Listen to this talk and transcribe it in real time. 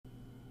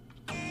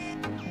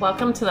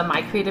Welcome to the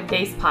My Creative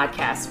Days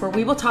podcast, where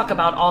we will talk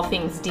about all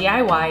things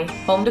DIY,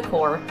 home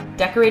decor,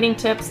 decorating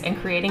tips, and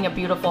creating a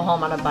beautiful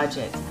home on a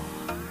budget.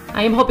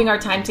 I am hoping our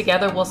time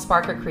together will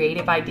spark a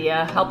creative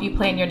idea, help you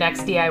plan your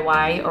next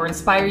DIY, or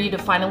inspire you to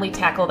finally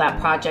tackle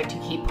that project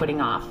you keep putting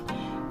off.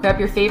 Grab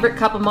your favorite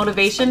cup of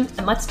motivation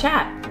and let's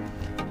chat.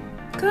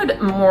 Good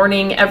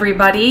morning,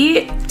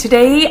 everybody.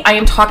 Today I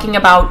am talking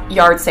about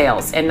yard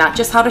sales and not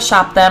just how to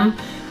shop them.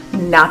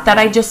 Not that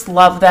I just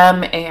love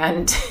them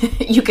and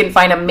you can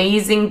find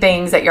amazing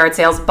things at yard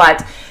sales,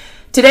 but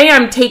today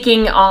I'm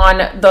talking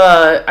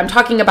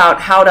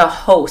about how to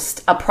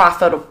host a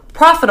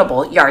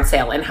profitable yard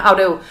sale and how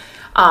to,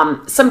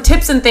 some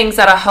tips and things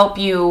that'll help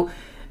you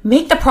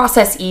make the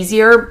process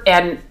easier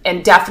and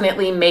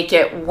definitely make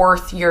it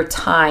worth your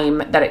time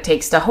that it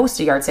takes to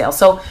host a yard sale.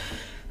 So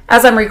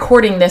as I'm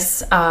recording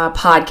this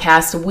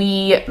podcast,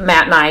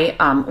 Matt and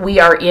I, we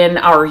are in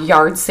our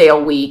yard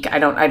sale week. I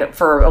don't,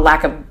 for a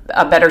lack of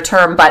a better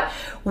term, but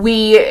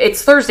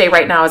it's Thursday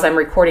right now as I'm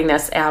recording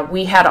this.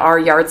 We had our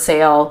yard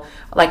sale,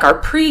 like our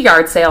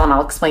pre-yard sale, and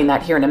I'll explain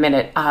that here in a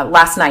minute,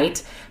 last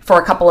night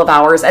for a couple of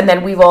hours. And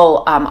then we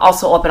will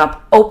also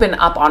open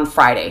up on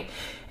Friday.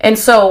 And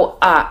so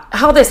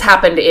how this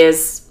happened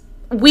is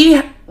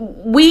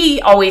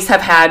we always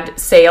have had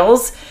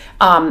sales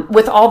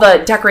with all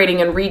the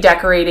decorating and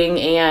redecorating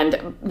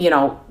and,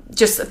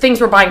 just things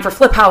we're buying for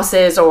flip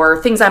houses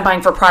or things I'm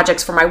buying for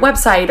projects for my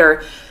website.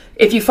 Or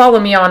if you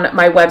follow me on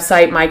my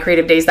website,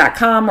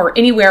 mycreativedays.com, or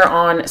anywhere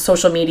on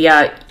social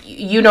media,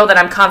 you know that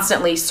I'm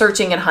constantly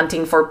searching and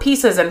hunting for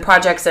pieces and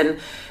projects and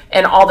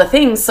all the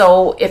things.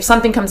 So if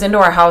something comes into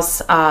our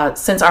house,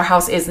 since our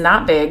house is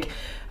not big,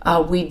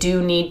 we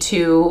do need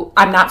to,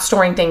 I'm not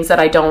storing things that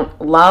I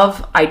don't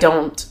love, I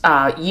don't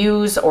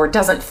use, or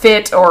doesn't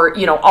fit, or,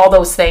 all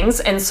those things.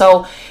 And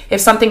so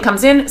if something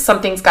comes in,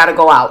 something's got to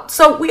go out.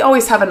 So we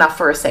always have enough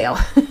for a sale.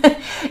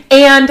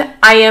 And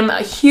I am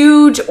a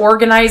huge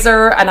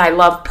organizer and I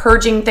love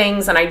purging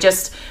things. And I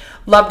just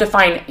love to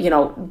find,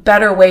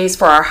 better ways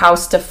for our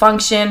house to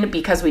function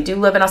because we do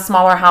live in a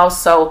smaller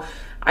house. So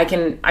I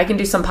can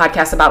do some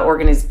podcasts about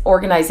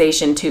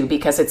organization too,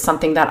 because it's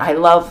something that I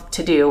love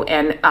to do.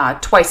 And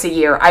twice a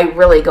year, I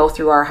really go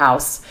through our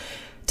house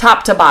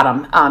top to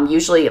bottom,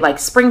 usually like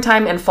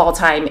springtime and fall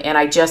time. And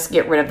I just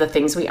get rid of the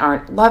things we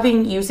aren't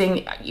loving,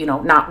 using,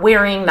 not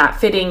wearing, not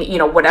fitting,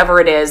 whatever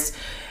it is,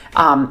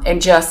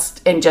 and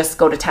just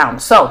go to town.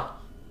 So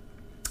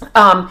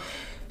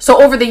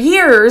over the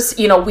years,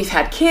 we've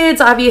had kids,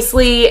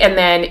 obviously, and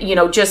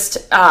then,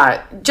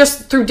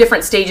 just through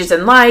different stages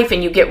in life,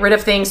 and you get rid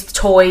of things,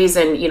 toys,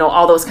 and,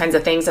 all those kinds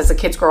of things as the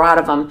kids grow out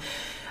of them.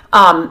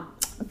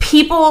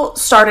 People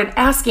started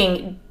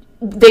asking,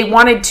 they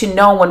wanted to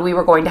know when we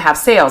were going to have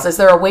sales. Is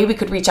there a way we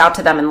could reach out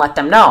to them and let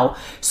them know?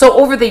 So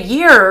over the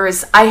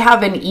years, I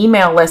have an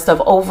email list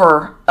of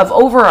over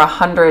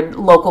 100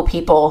 local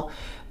people.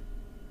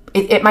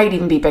 It might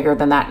even be bigger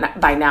than that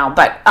by now,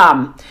 but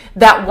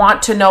that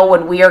want to know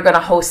when we are going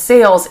to host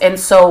sales. And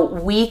so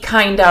we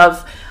kind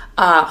of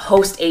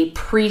host a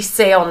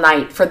pre-sale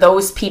night for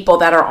those people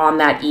that are on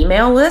that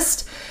email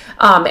list.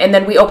 And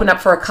then we open up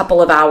for a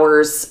couple of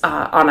hours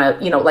on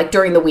like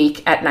during the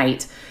week at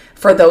night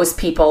for those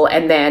people,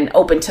 and then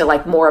open to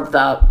like more of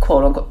the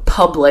quote unquote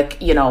public,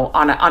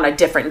 on a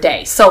different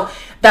day. So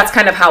that's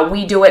kind of how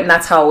we do it, and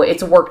that's how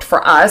it's worked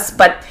for us.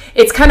 But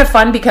it's kind of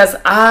fun because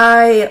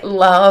I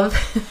love,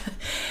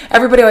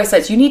 everybody always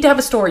says, you need to have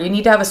a store, you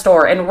need to have a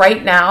store. And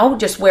right now,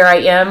 just where I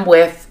am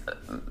with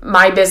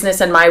my business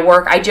and my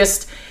work, I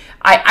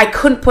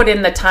couldn't put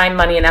in the time,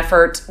 money, and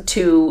effort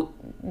to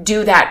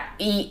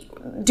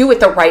do it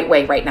the right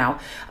way right now.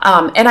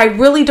 And I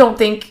really don't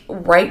think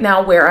right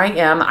now where I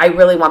am, I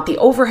really want the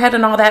overhead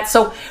and all that.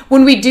 So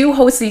when we do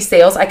host these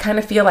sales, I kind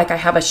of feel like I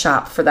have a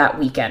shop for that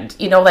weekend,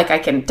 like I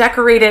can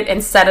decorate it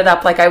and set it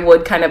up like I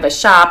would kind of a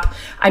shop.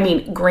 I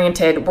mean,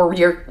 granted,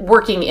 we're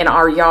working in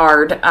our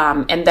yard,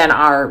 and then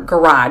our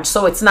garage.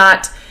 So it's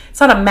not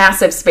a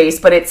massive space,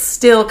 but it's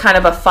still kind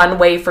of a fun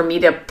way for me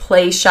to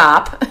play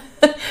shop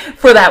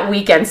for that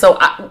weekend. So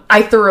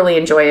I thoroughly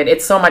enjoy it.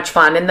 It's so much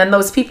fun. And then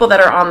those people that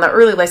are on the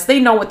early list,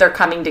 they know what they're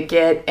coming to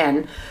get.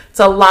 And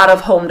it's a lot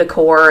of home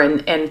decor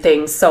and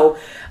things. So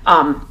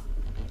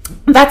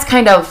that's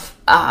kind of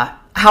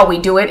how we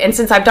do it. And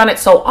since I've done it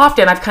so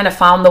often, I've kind of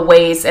found the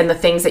ways and the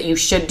things that you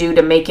should do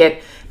to make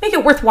it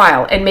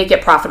worthwhile and make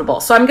it profitable.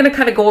 So I'm going to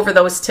kind of go over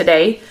those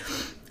today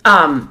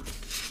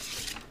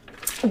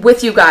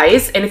with you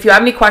guys. And if you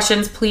have any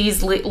questions,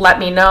 please let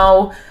me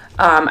know.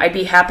 I'd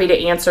be happy to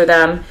answer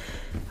them.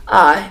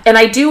 And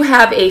I do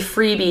have a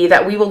freebie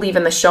that we will leave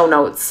in the show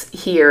notes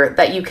here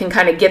that you can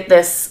kind of get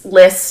this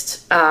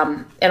list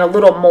and a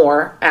little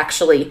more,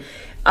 actually,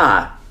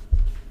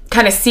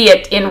 kind of see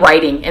it in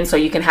writing. And so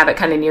you can have it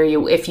kind of near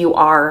you if you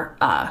are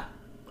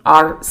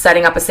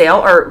setting up a sale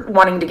or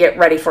wanting to get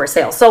ready for a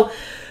sale. So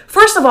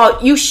first of all,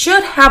 you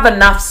should have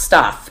enough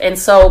stuff. And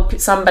so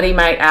somebody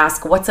might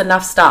ask, what's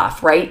enough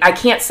stuff, right? I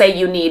can't say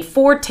you need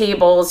 4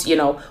 tables,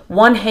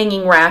 1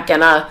 hanging rack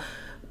and a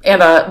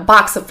a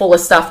box full of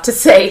stuff to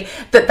say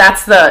that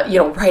that's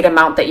the, right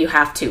amount that you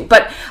have to.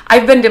 But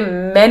I've been to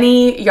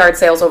many yard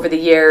sales over the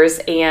years,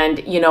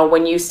 and,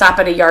 when you stop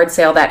at a yard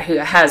sale that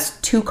has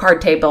 2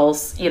 card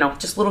tables,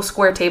 just little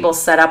square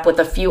tables set up with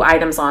a few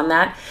items on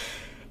that,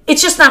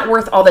 it's just not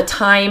worth all the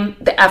time,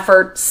 the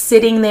effort,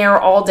 sitting there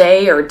all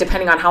day, or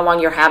depending on how long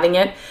you're having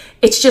it.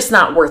 It's just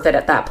not worth it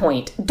at that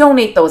point.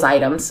 Donate those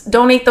items.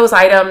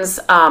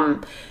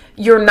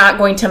 You're not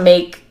going to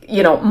make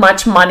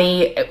much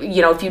money,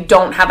 if you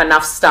don't have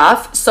enough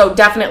stuff. So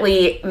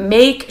definitely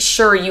make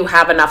sure you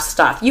have enough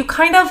stuff.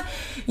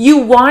 You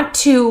want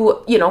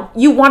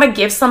to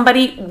give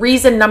somebody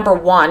reason number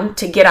 1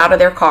 to get out of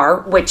their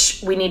car,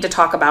 which we need to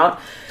talk about.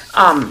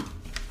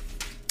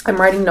 I'm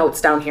writing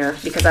notes down here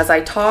because as I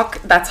talk,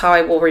 that's how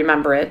I will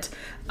remember it.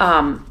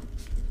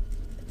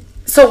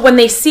 So when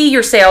they see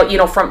your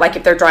sale, from like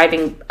if they're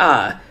driving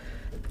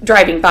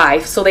by,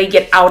 so they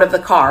get out of the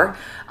car.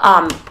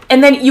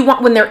 And then you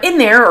want, when they're in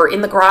there or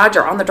in the garage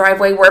or on the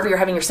driveway, wherever you're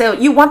having your sale,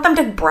 you want them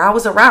to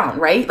browse around,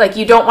 right? Like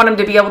you don't want them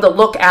to be able to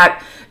look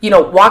at,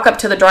 walk up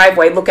to the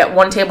driveway, look at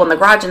one table in the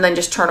garage and then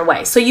just turn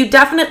away. So you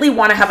definitely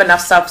want to have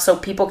enough stuff so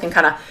people can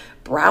kind of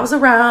browse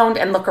around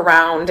and look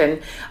around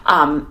and,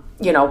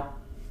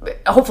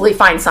 hopefully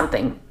find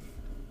something.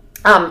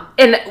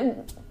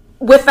 And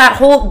with that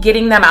whole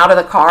getting them out of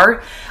the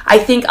car, I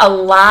think a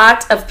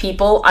lot of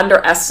people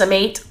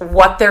underestimate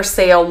what their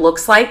sale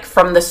looks like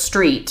from the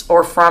street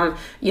or from,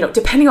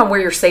 depending on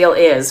where your sale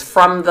is,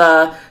 from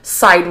the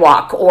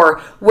sidewalk or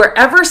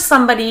wherever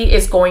somebody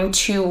is going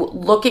to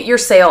look at your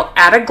sale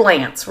at a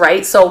glance,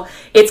 right? So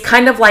it's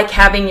kind of like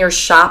having your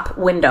shop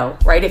window,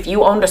 right? If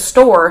you owned a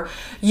store,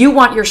 you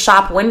want your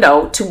shop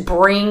window to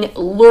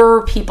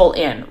lure people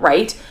in,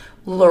 right?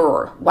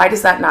 Lure. Why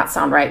does that not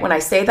sound right? When I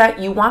say that,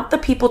 you want the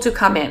people to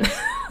come in.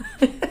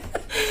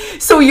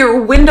 So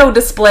your window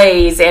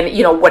displays and,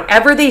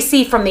 whatever they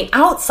see from the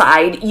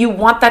outside, you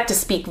want that to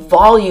speak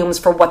volumes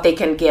for what they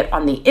can get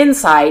on the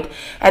inside.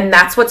 And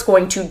that's what's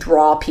going to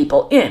draw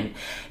people in.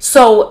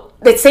 So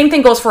the same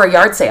thing goes for a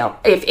yard sale.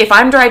 If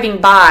I'm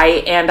driving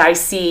by and I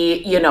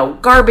see,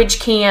 garbage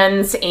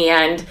cans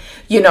and,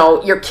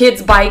 your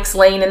kids' bikes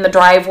laying in the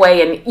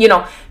driveway and,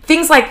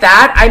 things like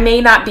that, I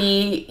may not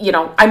be,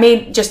 I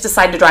may just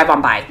decide to drive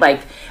on by, but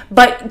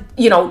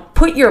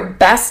put your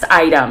best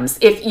items.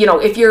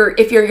 If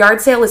your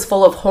yard sale is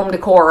full of home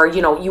decor, or,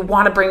 you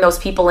want to bring those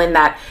people in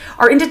that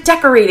are into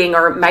decorating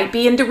or might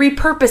be into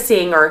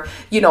repurposing or,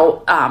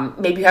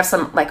 maybe you have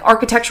some like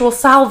architectural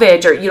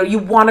salvage or, you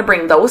want to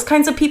bring those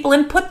kinds of people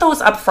in, put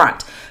those up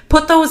front.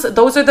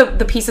 Those are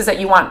the pieces that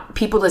you want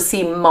people to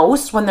see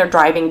most when they're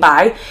driving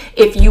by.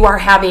 If you are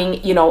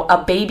having,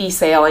 a baby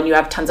sale and you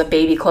have tons of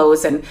baby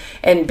clothes and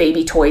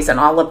baby toys and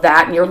all of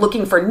that, and you're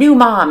looking for new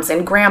moms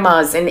and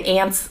grandmas and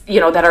aunts,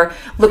 that are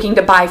looking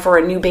to buy for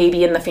a new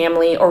baby in the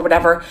family or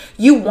whatever,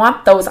 you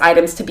want those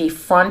items to be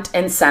front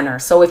and center.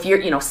 So if you're,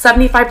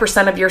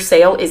 75% of your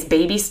sale is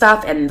baby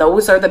stuff and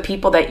those are the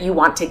people that you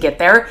want to get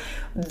there,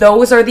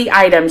 those are the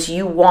items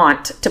you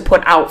want to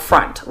put out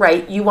front,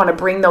 right? You want to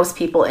bring those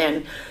people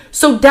in.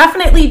 So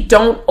definitely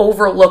don't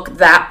overlook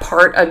that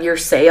part of your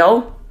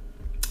sale.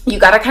 You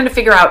got to kind of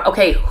figure out,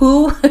 okay,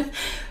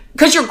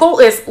 because your goal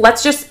is,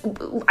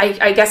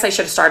 I guess I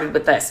should have started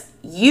with this.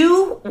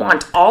 You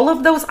want all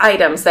of those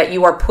items that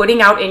you are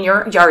putting out in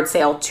your yard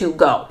sale to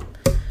go.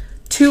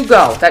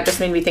 That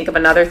just made me think of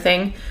another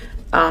thing.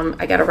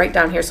 I got to write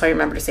down here so I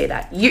remember to say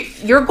that.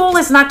 Your goal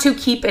is not to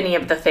keep any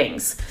of the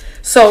things.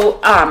 So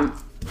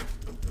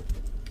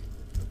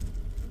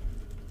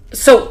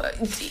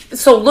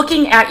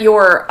looking at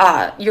your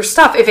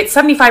stuff, if it's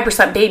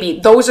 75% baby,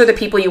 those are the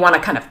people you want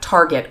to kind of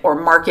target or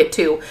market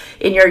to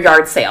in your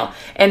yard sale.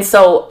 And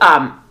so,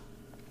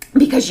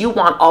 because you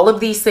want all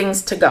of these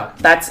things to go,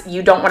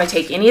 you don't want to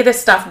take any of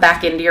this stuff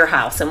back into your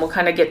house. And we'll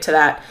kind of get to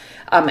that,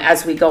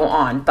 as we go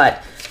on.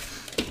 But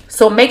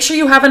so make sure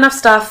you have enough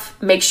stuff.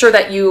 Make sure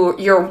that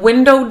your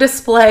window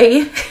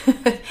display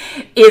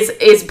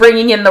is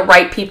bringing in the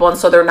right people, and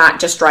so they're not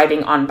just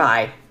driving on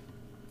by.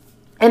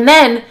 And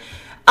then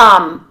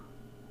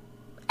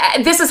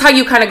this is how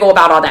you kind of go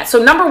about all that.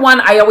 So number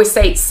 1, I always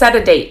say set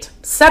a date.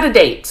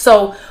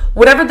 So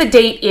whatever the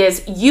date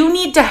is, you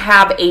need to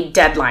have a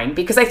deadline,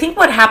 because I think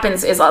what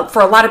happens is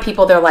for a lot of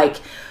people, they're like,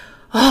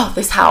 oh,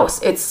 this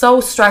house, it's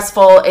so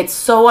stressful. It's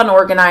so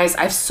unorganized.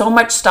 I have so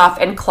much stuff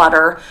and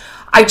clutter.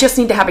 I just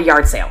need to have a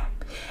yard sale.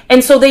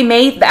 And so they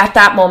may, at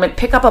that moment,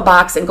 pick up a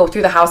box and go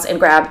through the house and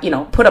grab,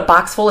 put a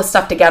box full of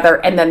stuff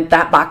together, and then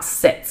that box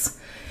sits.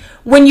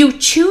 When you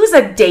choose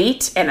a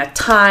date and a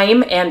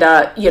time and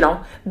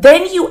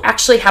then you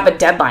actually have a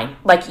deadline.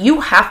 Like,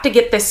 you have to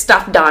get this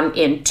stuff done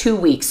in 2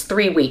 weeks,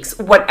 3 weeks,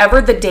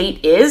 whatever the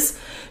date is.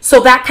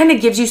 So that kind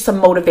of gives you some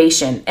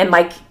motivation. And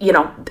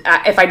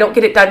if I don't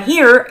get it done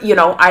here,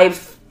 I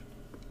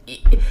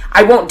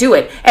won't do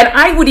it. And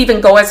I would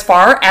even go as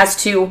far as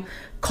to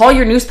call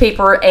your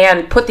newspaper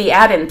and put the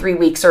ad in 3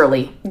 weeks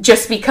early.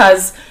 just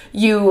because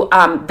you,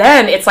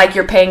 then it's like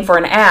you're paying for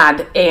an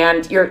ad,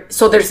 and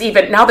so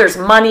there's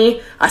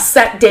money, a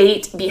set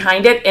date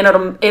behind it,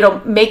 and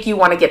it'll make you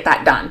want to get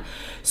that done.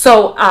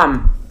 So,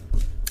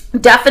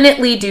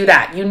 definitely do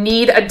that. You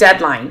need a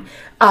deadline.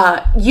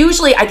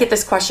 Usually I get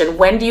this question,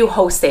 when do you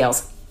host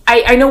sales?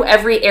 I know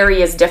every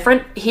area is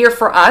different. Here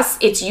for us,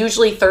 it's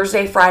usually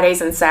Thursday,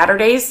 Fridays, and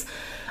Saturdays.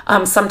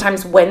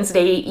 Sometimes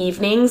Wednesday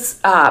evenings,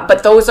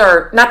 but those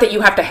are, not that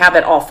you have to have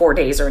it all 4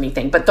 days or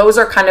anything, but those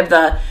are kind of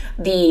the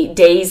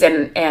days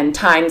and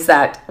times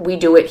that we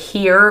do it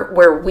here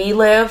where we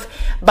live.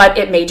 But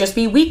it may just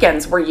be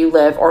weekends where you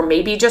live, or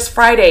maybe just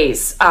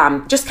Fridays.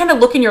 Just kind of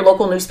look in your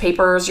local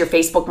newspapers, your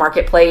Facebook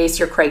Marketplace,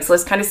 your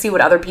Craigslist, kind of see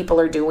what other people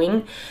are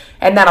doing,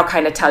 and that'll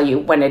kind of tell you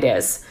when it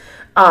is.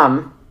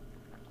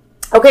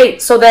 Okay,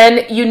 so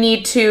then you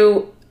need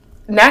to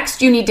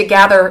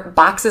gather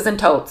boxes and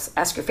totes.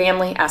 Ask your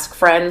family, ask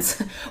friends.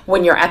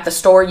 When you're at the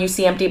store, you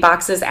see empty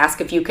boxes, ask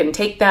if you can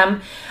take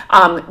them,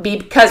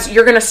 because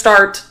you're going to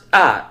start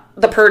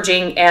the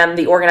purging and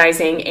the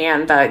organizing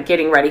and the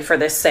getting ready for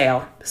this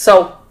sale.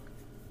 So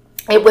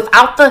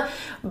without the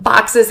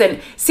boxes,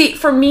 and see,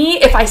 for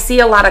me, if I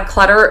see a lot of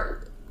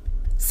clutter,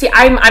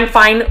 I'm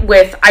fine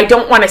with, I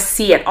don't want to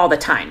see it all the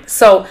time.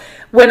 So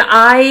when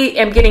I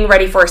am getting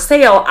ready for a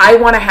sale, I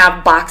want to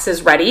have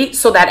boxes ready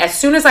so that as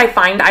soon as I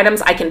find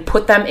items, I can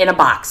put them in a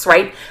box,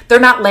 right? They're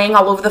not laying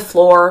all over the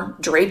floor,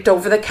 draped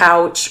over the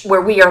couch,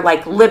 where we are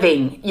like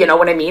living, you know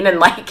what I mean? And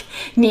like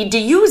need to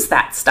use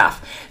that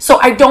stuff. So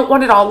I don't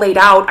want it all laid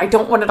out. I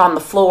don't want it on the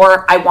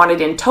floor. I want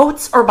it in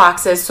totes or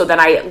boxes so that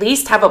I at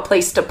least have a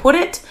place to put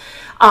it.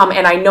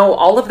 And I know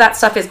all of that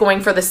stuff is going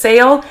for the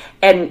sale,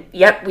 and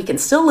yet we can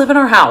still live in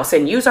our house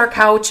and use our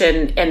couch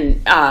and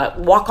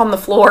walk on the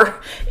floor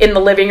in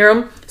the living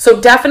room. So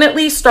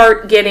definitely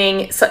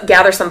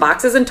gather some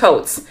boxes and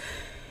totes.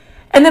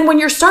 And then when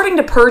you're starting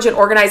to purge and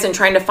organize and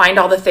trying to find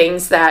all the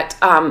things that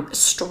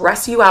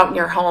stress you out in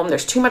your home,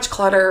 there's too much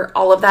clutter,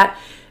 all of that,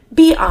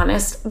 be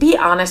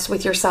honest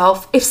with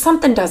yourself. If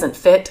something doesn't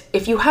fit,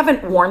 if you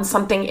haven't worn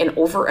something in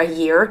over a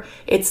year,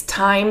 it's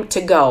time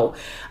to go.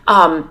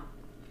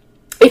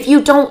 If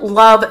you don't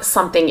love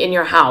something in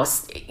your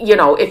house,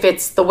 if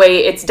it's the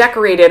way it's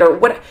decorated or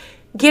what,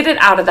 get it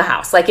out of the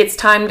house. Like, it's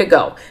time to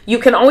go. You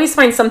can always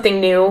find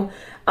something new,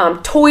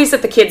 toys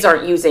that the kids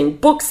aren't using,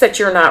 books that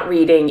you're not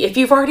reading. If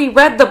you've already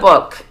read the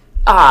book,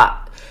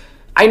 I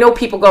know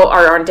people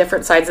are on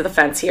different sides of the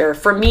fence here.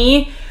 For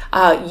me,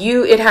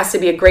 it has to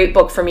be a great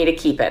book for me to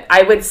keep it.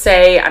 I would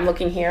say, I'm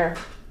looking here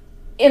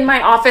in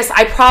my office,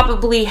 I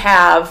probably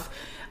have,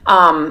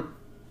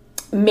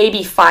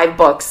 maybe 5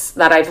 books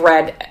that I've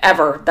read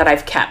ever that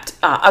I've kept.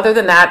 Other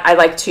than that, I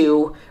like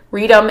to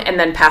read them and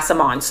then pass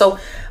them on. So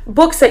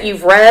books that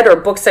you've read or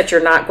books that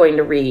you're not going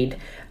to read.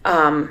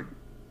 And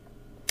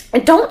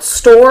don't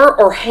store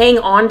or hang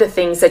on to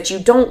things that you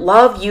don't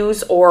love,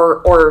 use,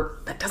 or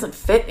that doesn't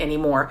fit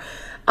anymore.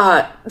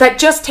 That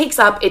just takes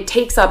up,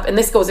 and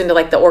this goes into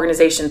like the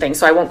organization thing,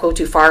 so I won't go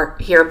too far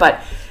here, but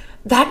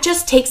that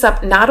just takes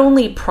up not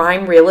only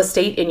prime real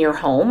estate in your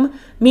home,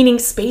 meaning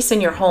space in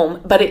your home,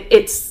 but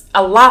it's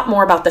a lot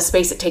more about the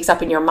space it takes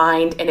up in your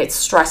mind, and it's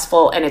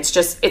stressful, and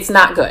it's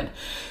not good.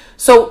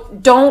 So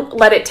don't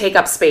let it take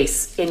up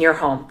space in your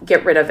home.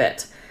 Get rid of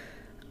it.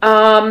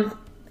 And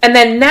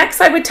then next,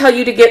 I would tell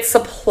you to get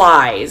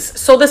supplies.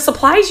 So the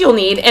supplies you'll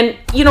need, and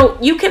you'll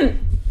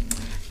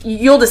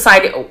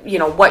decide,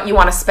 what you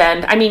want to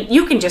spend. I mean,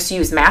 you can just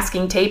use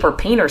masking tape or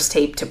painter's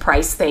tape to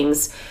price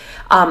things.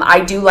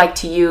 I do like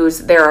to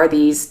there are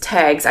these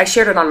tags. I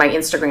shared it on my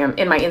Instagram,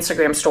 in my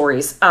Instagram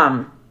stories.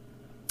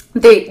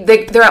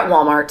 They're at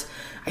Walmart.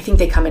 I think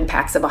they come in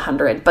packs of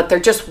 100, but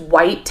they're just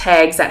white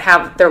tags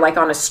they're like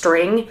on a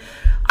string.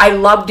 I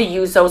love to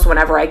use those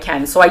whenever I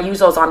can. So I use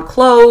those on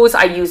clothes.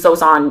 I use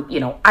those on,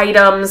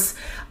 items.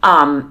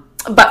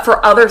 But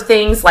for other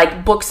things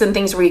like books and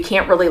things where you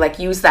can't really like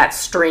use that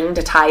string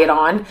to tie it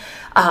on,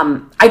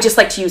 I just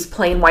like to use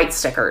plain white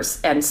stickers.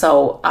 And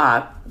so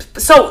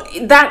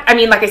that, I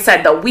mean, like I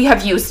said, though, we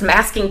have used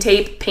masking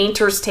tape,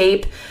 painter's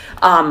tape.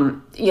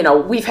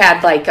 We've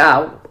had like,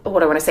 what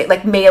do I want to say?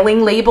 Like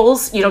mailing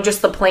labels,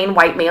 just the plain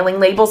white mailing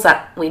labels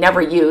that we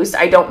never used.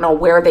 I don't know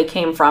where they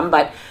came from,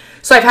 but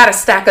so I've had a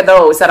stack of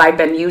those that I've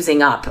been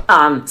using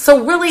up.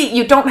 So really,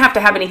 you don't have to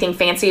have anything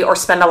fancy or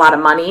spend a lot of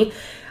money.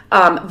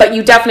 But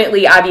you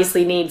definitely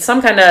obviously need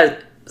some kind of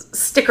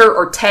sticker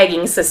or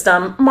tagging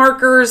system,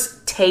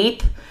 markers,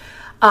 tape.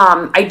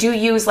 I do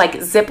use like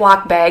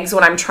Ziploc bags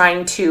when I'm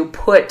trying to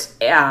put,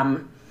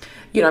 I'm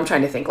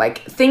trying to think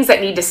like things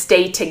that need to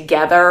stay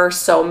together.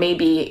 So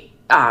maybe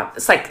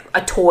it's like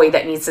a toy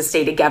that needs to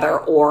stay together,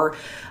 or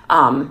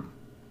I'm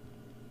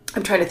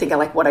trying to think of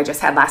like what I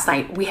just had last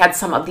night. We had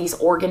some of these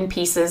organ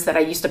pieces that I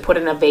used to put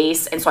in a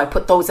vase, and so I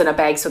put those in a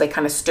bag so they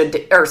kind of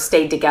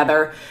stayed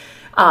together.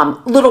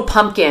 Little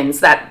pumpkins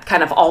that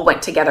kind of all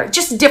went together,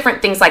 just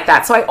different things like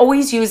that. So I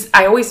always use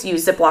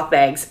Ziploc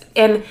bags,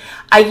 and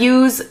I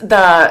use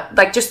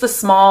just the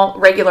small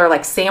regular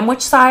like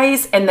sandwich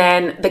size, and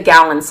then the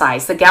gallon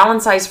size. The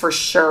gallon size for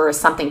sure is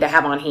something to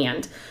have on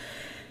hand.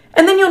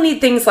 And then you'll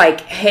need things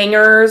like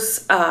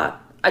hangers,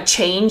 a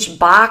change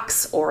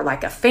box, or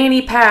like a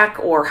fanny pack,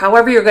 or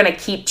however you're going to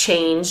keep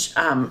change.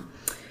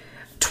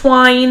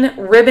 Twine,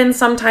 ribbon,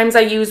 sometimes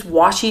I use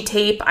washi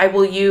tape. I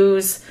will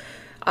use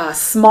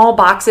small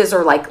boxes,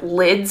 or like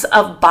lids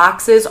of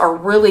boxes are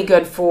really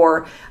good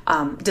for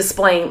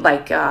displaying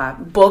like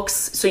books,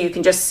 so you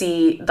can just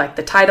see like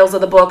the titles of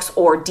the books,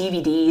 or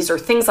DVDs or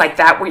things like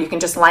that, where you can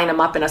just line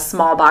them up in a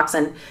small box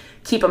and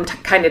keep them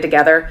kind of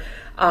together.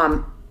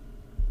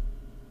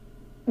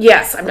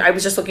 Yes, I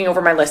was just looking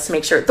over my list to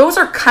make sure. Those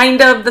are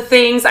kind of the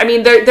things. I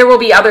mean, there will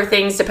be other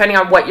things depending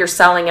on what you're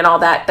selling and all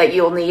that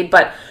you'll need,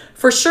 but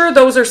for sure,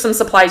 those are some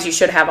supplies you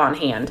should have on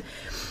hand.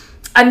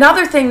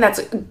 Another thing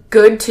that's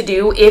good to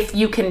do, if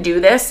you can do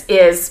this,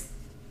 is,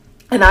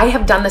 and I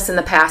have done this in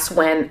the past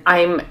when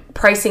I'm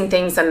pricing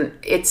things and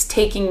it's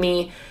taking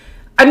me,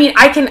 I mean,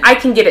 I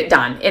can get it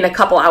done in a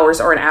couple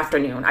hours or an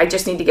afternoon. I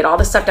just need to get all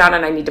the stuff down,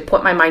 and I need to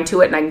put my mind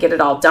to it, and I can get it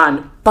all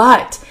done.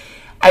 But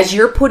as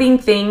you're putting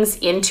things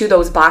into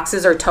those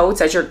boxes or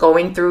totes, as you're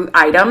going through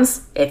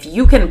items, if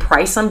you can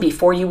price them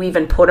before you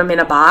even put them in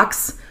a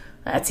box,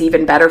 that's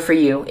even better for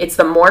you. It's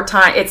more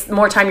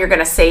time you're going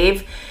to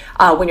save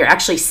when you're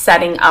actually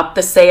setting up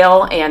the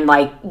sale and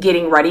like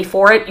getting ready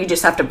for it. You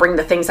just have to bring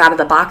the things out of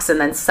the box and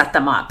then set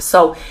them up.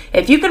 So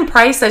if you can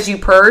price as you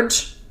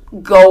purge,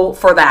 go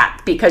for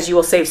that, because you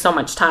will save so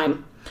much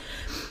time.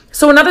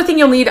 So another thing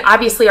you'll need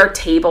obviously are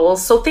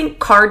tables. So think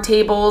card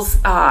tables.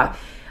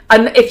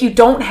 And if you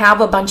don't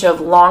have a bunch of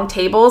long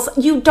tables,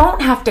 you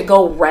don't have to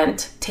go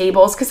rent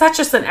tables, because that's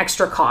just an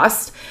extra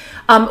cost.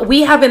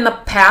 We have in the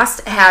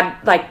past had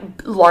like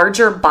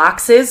larger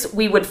boxes.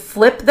 We would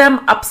flip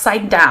them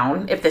upside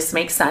down, if this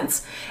makes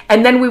sense.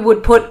 And then we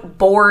would put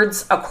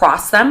boards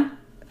across them.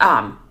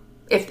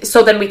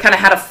 So then we kind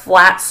of had a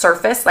flat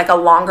surface, like a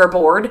longer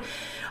board.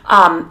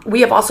 We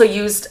have also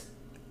used,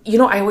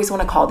 I always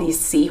want to call these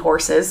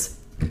seahorses.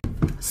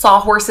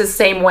 Sawhorses,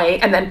 same way,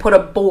 and then put a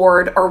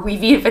board, or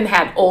we've even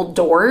had old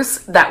doors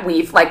that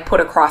we've like put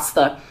across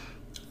the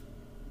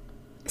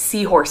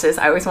seahorses.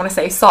 I always want to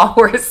say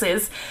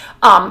sawhorses,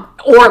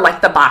 or like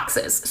the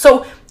boxes.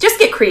 So just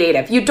get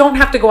creative. You don't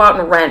have to go out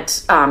and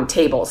rent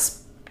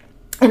tables.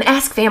 And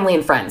ask family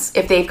and friends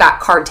if they've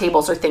got card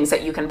tables or things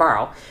that you can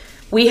borrow.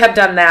 We have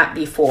done that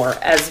before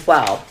as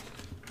well.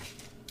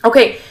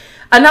 Okay.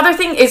 Another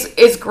thing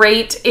is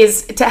great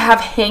is to have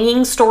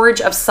hanging storage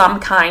of some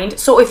kind.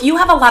 So if you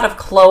have a lot of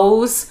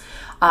clothes,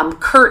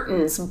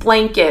 curtains,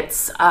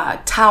 blankets,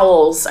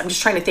 towels, I'm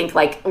just trying to think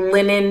like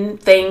linen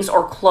things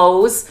or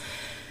clothes,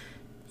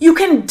 you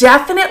can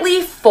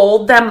definitely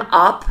fold them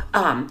up,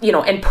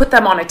 and put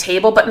them on a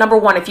table. But number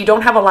one, if you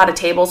don't have a lot of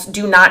tables,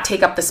 do not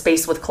take up the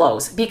space with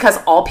clothes, because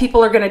all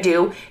people are going to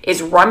do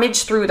is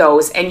rummage through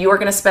those, and you are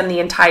going to spend the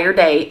entire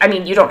day. I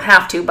mean, you don't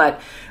have to, but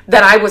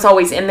then I was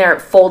always in there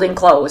folding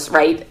clothes,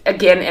 right?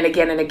 Again and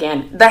again and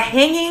again. The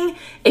hanging,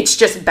 it's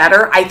just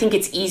better. I think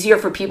it's easier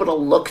for people to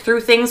look through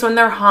things when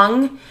they're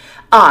hung.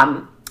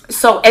 And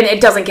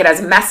it doesn't get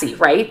as messy,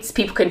 right?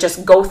 People can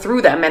just go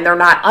through them and they're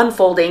not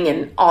unfolding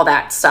and all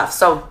that stuff.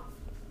 So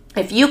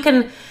if you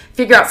can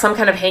figure out some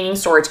kind of hanging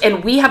storage,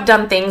 and we have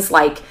done things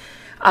like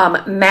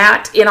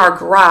Matt in our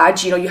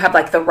garage, you have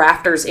like the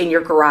rafters in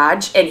your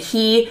garage, and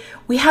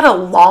we had a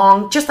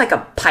long, just like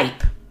a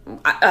pipe,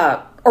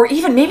 or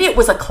even maybe it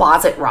was a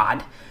closet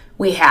rod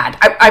we had.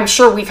 I'm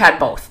sure we've had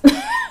both.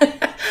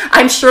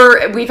 I'm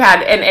sure we've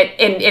had, and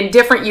in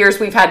different years,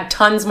 we've had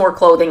tons more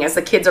clothing as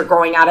the kids are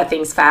growing out of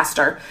things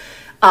faster.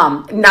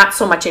 Not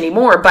so much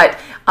anymore, but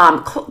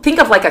think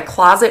of like a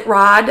closet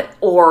rod,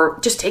 or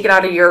just take it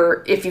out of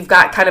if you've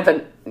got kind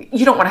of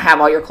you don't want to have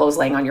all your clothes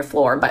laying on your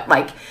floor, but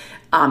like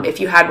if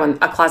you had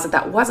a closet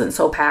that wasn't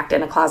so packed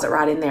and a closet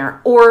rod in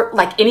there, or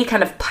like any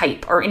kind of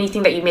pipe or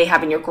anything that you may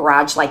have in your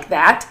garage like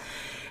that.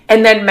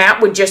 And then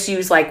Matt would just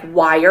use like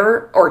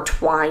wire or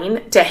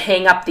twine to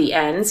hang up the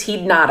ends.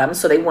 He'd knot them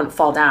so they wouldn't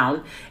fall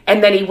down.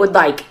 And then he would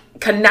like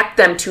connect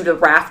them to the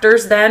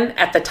rafters then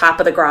at the top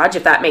of the garage,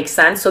 if that makes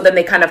sense. So then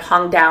they kind of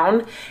hung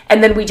down,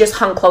 and then we just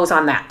hung clothes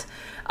on that.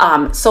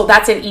 So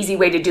that's an easy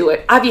way to do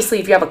it. Obviously,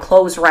 if you have a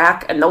clothes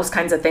rack and those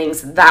kinds of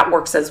things, that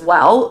works as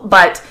well.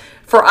 But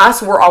for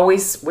us, we're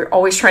always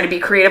trying to be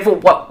creative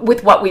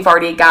with what we've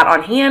already got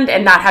on hand,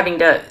 and not having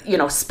to,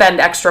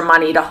 spend extra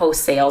money to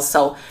host sales.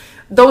 So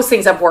those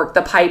things have worked.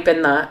 The pipe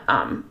and the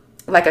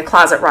like a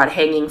closet rod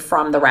hanging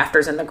from the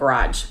rafters in the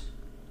garage.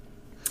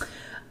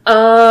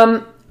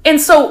 And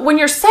so when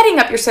you're setting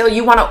up your sale,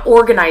 you want to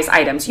organize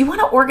items. You want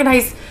to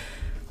organize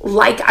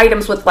like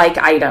items with like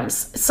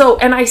items. So,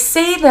 and I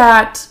say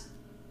that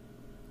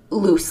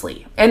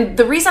loosely. And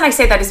the reason I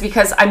say that is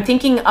because I'm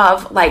thinking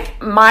of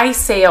like my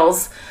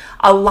sales.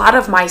 A lot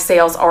of my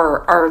sales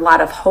are a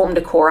lot of home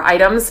decor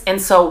items. And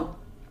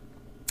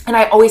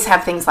I always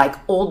have things like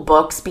old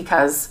books,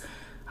 because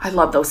I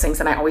love those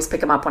things and I always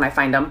pick them up when I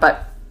find them.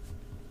 But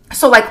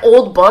so like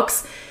old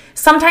books,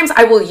 sometimes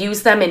I will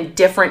use them in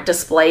different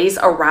displays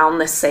around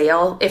the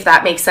sale, if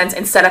that makes sense,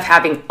 instead of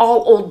having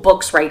all old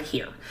books right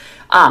here.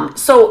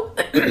 So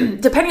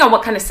depending on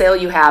what kind of sale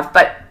you have,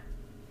 but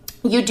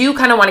you do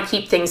kind of want to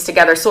keep things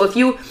together. So if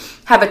you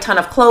have a ton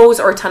of clothes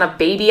or a ton of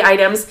baby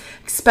items,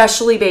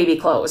 especially baby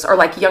clothes or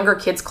like younger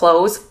kids'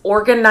 clothes,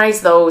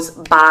 organize those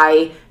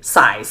by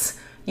size.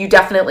 You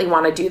definitely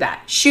want to do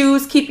that.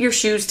 Shoes, keep your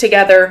shoes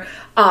together.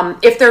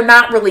 If they're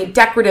not really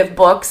decorative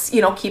books,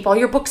 keep all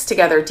your books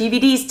together,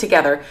 DVDs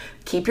together,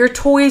 keep your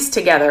toys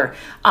together.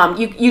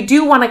 You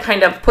do want to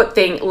kind of put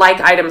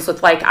like items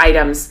with like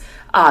items,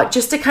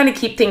 just to kind of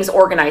keep things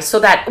organized so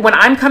that when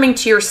I'm coming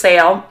to your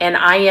sale and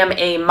I am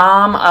a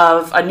mom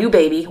of a new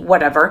baby,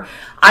 whatever,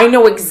 I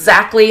know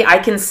exactly, I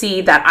can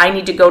see that I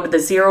need to go to the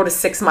 0 to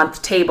 6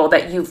 month table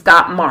that you've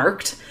got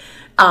marked.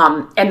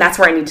 And that's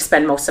where I need to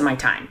spend most of my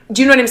time.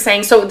 Do you know what I'm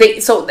saying? So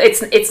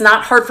it's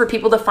not hard for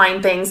people to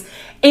find things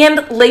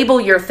and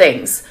label your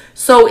things.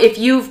 So if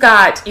you've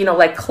got,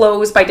 like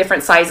clothes by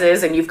different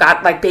sizes and you've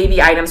got like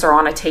baby items are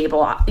on a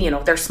table,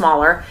 they're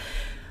smaller.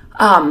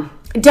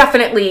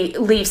 Definitely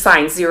leave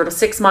signs 0 to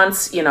 6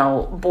 months,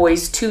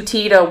 boys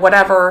 2T to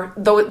whatever,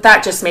 though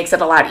that just makes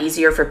it a lot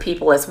easier for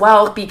people as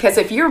well. Because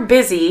if you're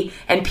busy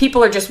and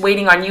people are just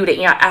waiting on you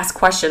to ask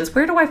questions,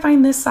 where do I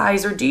find this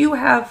size? Or do you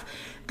have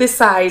this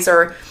size?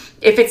 Or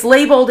if it's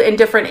labeled in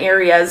different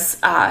areas,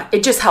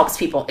 it just helps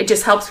people. It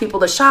just helps people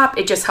to shop.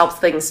 It just helps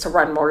things to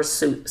run more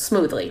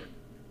smoothly.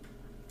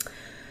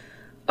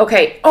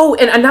 Okay. Oh,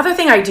 and another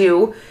thing I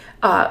do,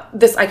 I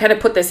kind of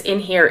put this in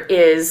here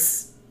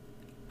is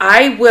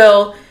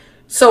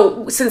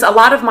so since a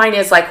lot of mine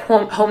is like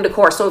home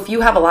decor, so if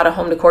you have a lot of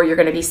home decor you're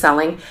going to be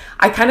selling,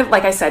 I kind of,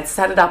 like I said,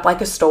 set it up like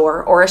a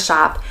store or a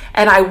shop,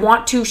 and I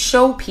want to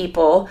show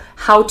people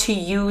how to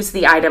use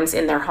the items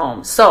in their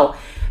home. So,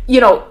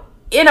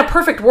 in a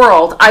perfect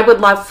world, I would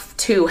love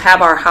to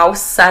have our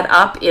house set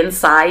up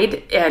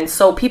inside. And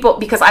so people,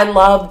 because I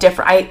love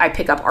I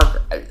pick up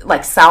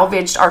like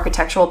salvaged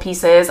architectural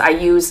pieces. I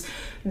use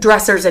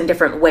dressers in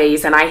different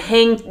ways and I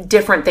hang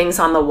different things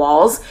on the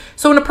walls.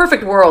 So in a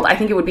perfect world, I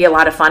think it would be a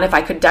lot of fun if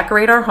I could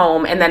decorate our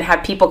home and then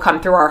have people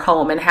come through our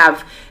home and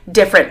have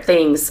different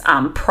things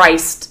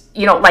priced,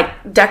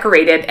 like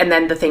decorated, and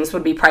then the things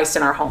would be priced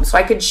in our home. So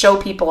I could show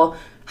people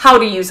how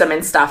to use them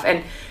and stuff.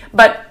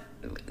 But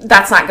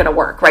that's not going to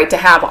work, right? To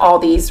have all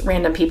these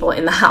random people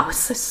in the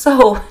house.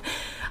 So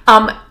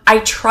I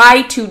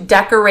try to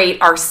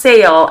decorate our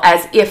sale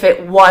as if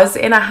it was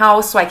in a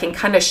house so I can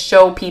kind of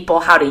show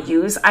people how to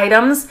use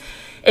items.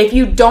 If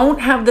you don't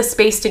have the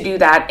space to do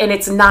that, and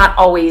it's not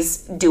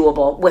always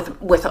doable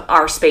with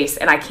our space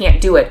and I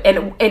can't do it.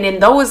 And in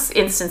those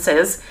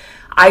instances,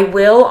 I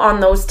will, on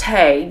those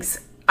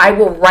tags, I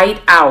will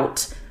write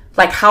out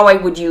like how I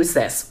would use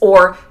this,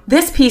 or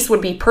this piece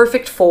would be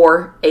perfect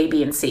for A,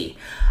 B, and C.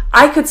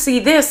 I could see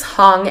this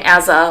hung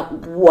as a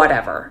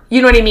whatever.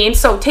 You know what I mean?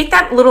 So take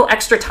that little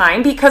extra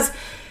time because,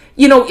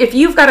 if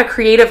you've got a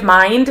creative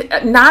mind,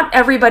 not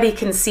everybody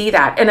can see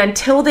that. And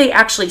until they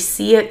actually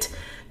see it,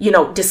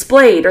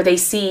 displayed, or they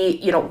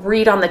see,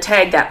 read on the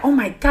tag that, oh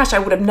my gosh, I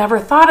would have never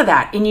thought of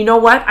that. And you know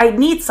what? I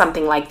need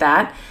something like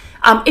that.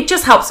 It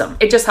just helps them.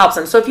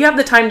 So if you have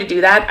the time to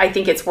do that, I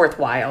think it's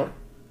worthwhile.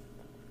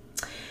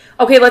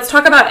 Okay, let's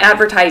talk about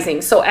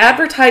advertising. So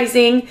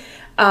advertising,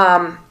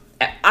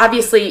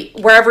 obviously,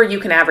 wherever you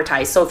can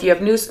advertise. So if you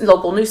have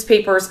local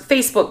newspapers,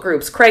 Facebook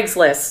groups,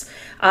 Craigslist,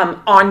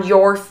 on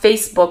your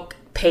Facebook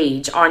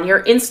page, on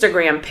your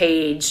Instagram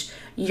page,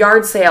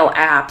 yard sale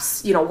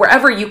apps,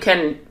 wherever you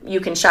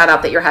can shout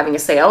out that you're having a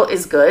sale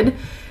is good.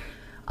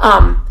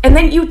 And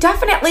then you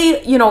definitely,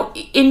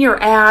 in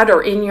your ad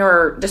or in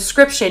your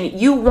description,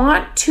 you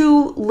want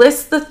to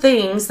list the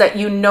things that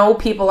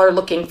people are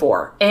looking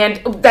for and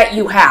that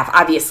you have,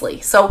 obviously.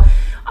 So,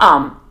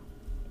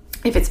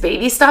 if it's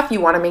baby stuff, you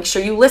want to make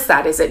sure you list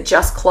that. Is it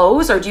just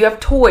clothes, or do you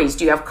have toys?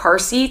 Do you have car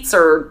seats?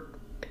 Or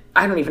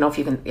I don't even know if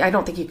you can, I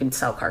don't think you can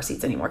sell car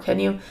seats anymore, can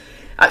you?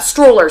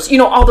 Strollers,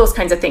 all those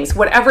kinds of things.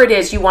 Whatever it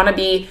is, you want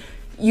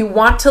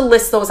to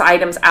list those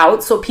items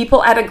out so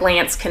people at a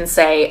glance can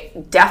say,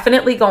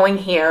 definitely going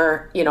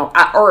here,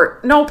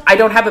 or nope, I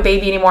don't have a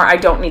baby anymore. I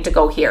don't need to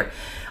go here.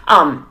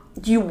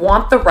 You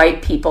want the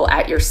right people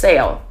at your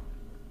sale.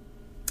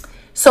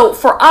 So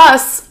for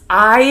us,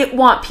 I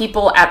want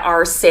people at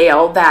our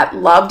sale that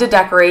love to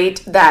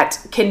decorate,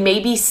 that can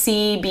maybe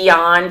see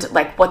beyond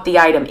like what the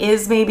item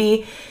is,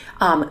 maybe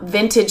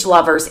vintage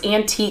lovers,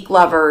 antique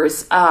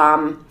lovers,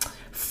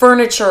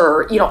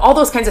 furniture, all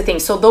those kinds of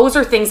things. So those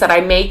are things that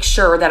I make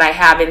sure that I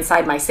have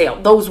inside my sale.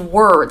 Those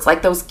words,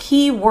 like those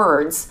key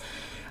words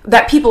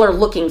that people are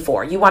looking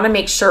for. You want to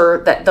make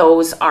sure that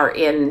those are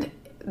in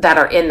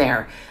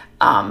there.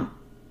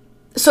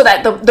 So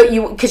that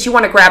because you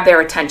want to grab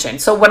their attention.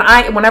 So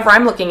whenever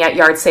I'm looking at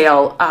yard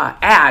sale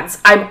ads,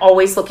 I'm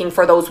always looking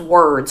for those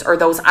words or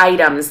those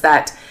items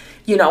that,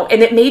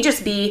 and it may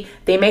just be,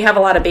 they may have a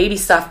lot of baby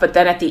stuff, but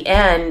then at the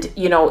end,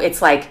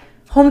 it's like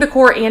home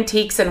decor,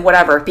 antiques, and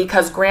whatever,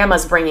 because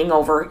grandma's bringing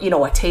over,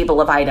 a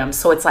table of items.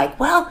 So it's like,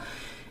 well,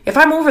 if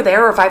I'm over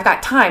there or if I've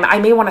got time, I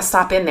may want to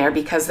stop in there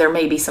because there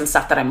may be some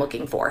stuff that I'm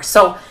looking for.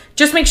 So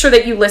just make sure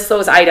that you list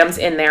those items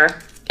in there.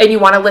 And you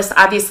want to list,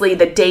 obviously,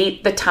 the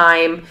date, the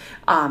time,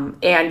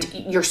 and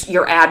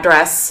your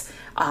address.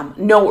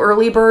 No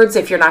early birds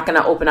if you're not going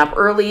to open up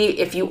early.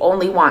 If you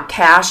only want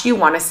cash, you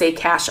want to say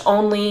cash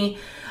only.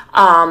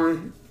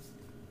 I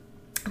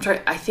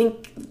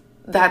think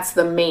that's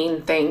the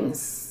main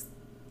things.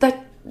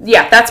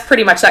 That's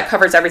pretty much, that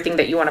covers everything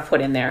that you want to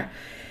put in there.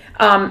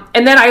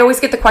 And then I always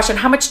get the question,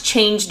 how much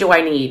change do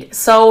I need?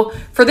 So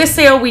for this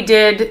sale we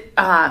did,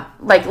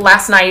 like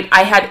last night,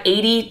 I had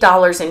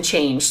 $80 in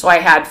change. So I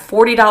had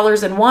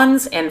 $40 in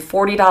ones and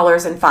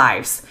 $40 in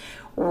fives.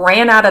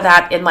 Ran out of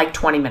that in like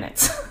 20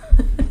 minutes.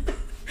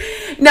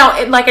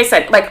 Now, like I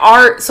said, like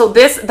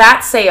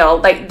that sale,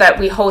 like that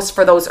we host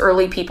for those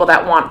early people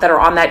that are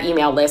on that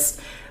email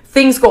list,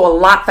 things go a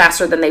lot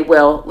faster than they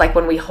will like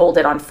when we hold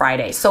it on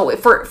Friday. So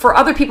for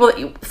other people,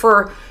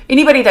 for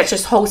anybody that's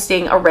just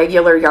hosting a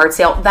regular yard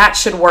sale, that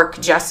should work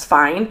just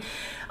fine.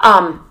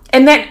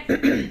 And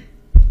then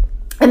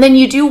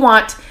you do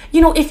want,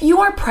 if you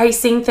are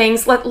pricing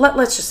things,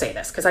 let's just say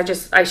this, because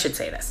I should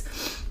say this.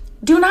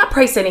 Do not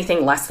price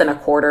anything less than a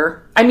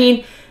quarter. I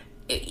mean,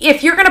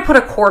 if you're going to put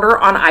a quarter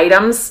on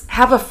items,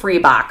 have a free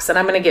box. And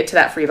I'm going to get to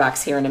that free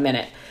box here in a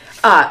minute.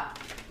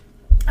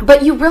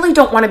 But you really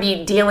don't want to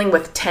be dealing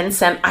with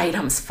 10-cent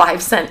items,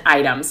 5-cent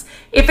items.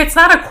 If it's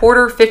not a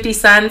quarter, 50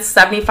 cents,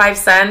 75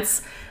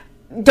 cents,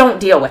 don't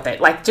deal with it.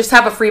 Like, just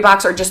have a free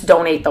box or just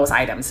donate those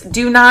items.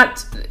 Do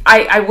not,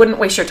 I wouldn't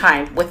waste your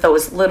time with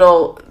those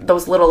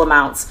little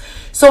amounts.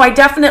 So I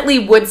definitely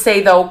would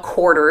say, though,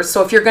 quarters.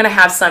 So if you're going to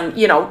have some,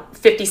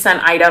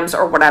 50-cent items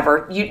or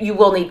whatever, you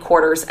will need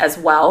quarters as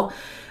well.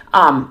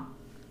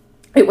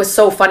 It was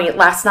so funny.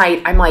 Last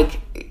night, I'm like,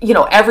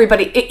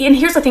 everybody, and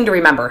here's the thing to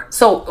remember.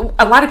 So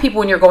a lot of people,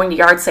 when you're going to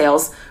yard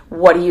sales,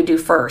 what do you do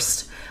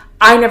first?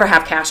 I never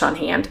have cash on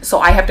hand, so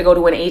I have to go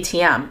to an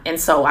ATM. And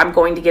so I'm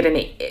going to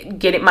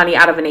get money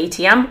out of an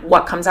ATM.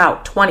 What comes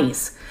out?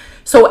 20s.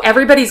 So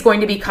everybody's going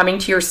to be coming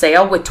to your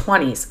sale with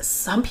 20s.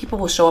 Some people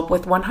will show up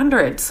with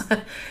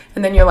 100s.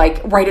 And then you're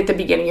like, right at the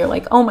beginning, you're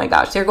like, oh my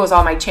gosh, there goes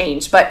all my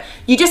change. But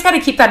you just got to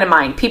keep that in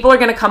mind. People are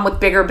going to come with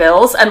bigger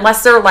bills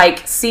unless they're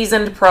like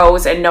seasoned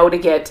pros and know to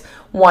get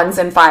ones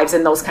and fives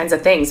and those kinds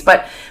of things.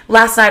 But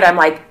last night I'm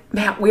like,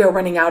 man, we are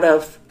running out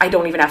of, I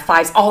don't even have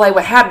fives. All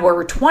I had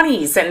were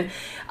 20s. And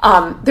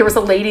there was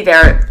a lady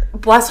there,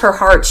 bless her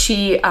heart.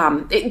 She,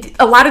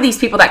 a lot of these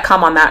people that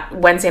come on that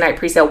Wednesday night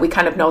presale, we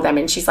kind of know them.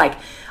 And she's like,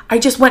 I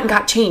just went and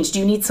got changed. Do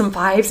you need some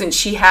fives? And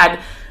she had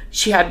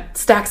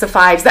stacks of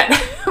fives that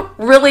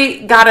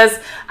really got us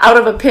out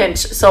of a pinch.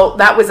 So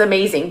that was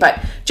amazing.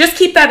 But just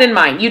keep that in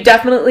mind. You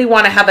definitely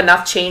want to have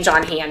enough change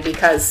on hand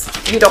because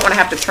you don't want to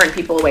have to turn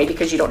people away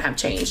because you don't have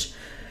change.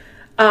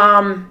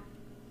 Can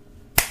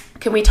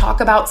we talk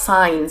about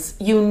signs?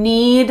 You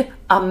need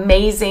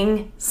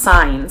amazing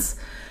signs.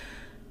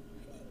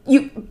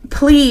 You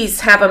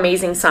please have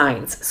amazing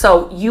signs.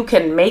 So you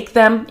can make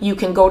them. You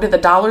can go to the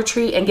Dollar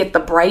Tree and get the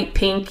bright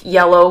pink,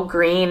 yellow,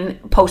 green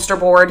poster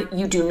board.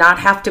 You do not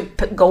have to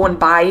go and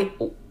buy,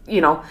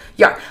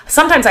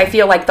 sometimes I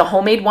feel like the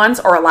homemade ones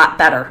are a lot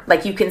better.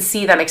 Like you can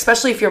see them,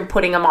 especially if you're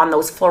putting them on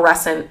those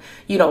fluorescent,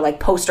 like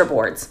poster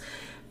boards.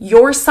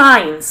 Your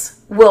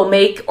signs will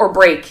make or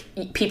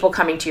break people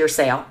coming to your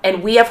sale.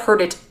 And we have heard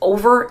it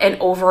over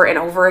and over and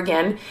over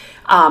again.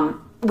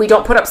 We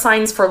don't put up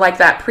signs for like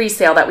that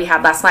pre-sale that we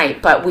had last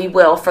night, but we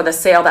will for the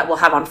sale that we'll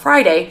have on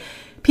Friday.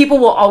 People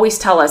will always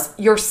tell us,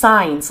 your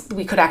signs,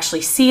 we could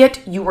actually see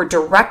it. You were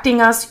directing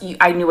us.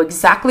 I knew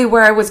exactly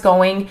where I was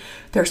going.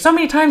 There's so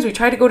many times we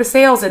try to go to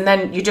sales and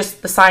then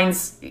the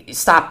signs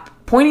stop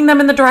pointing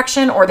them in the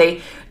direction or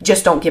they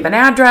just don't give an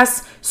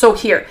address. So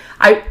here,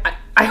 I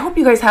hope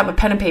you guys have a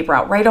pen and paper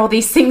out. Write all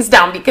these things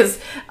down because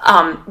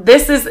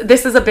this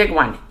is a big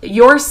one.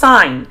 Your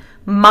sign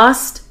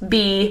must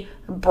be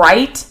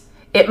bright.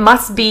 It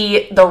must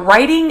be, the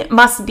writing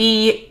must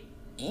be,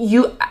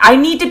 I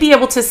need to be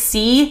able to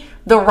see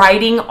the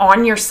writing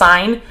on your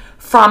sign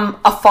from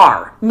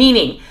afar.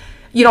 Meaning,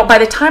 by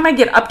the time I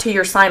get up to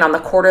your sign on the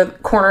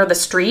corner of the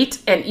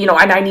street and,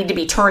 and I need to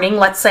be turning,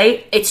 let's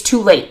say, it's too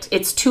late.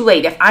 It's too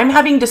late. If I'm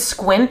having to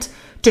squint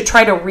to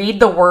try to read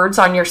the words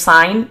on your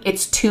sign,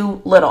 it's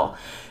too little.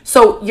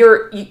 So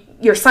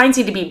your signs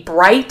need to be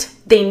bright.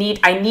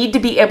 I need to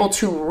be able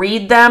to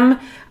read them.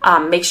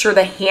 Make sure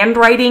the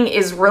handwriting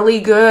is really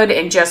good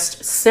and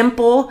just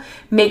simple.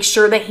 Make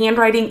sure the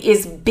handwriting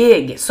is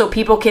big so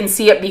people can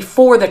see it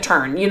before the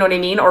turn. You know what I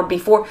mean? Or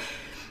before,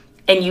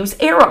 and use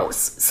arrows.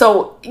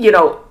 So,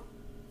 your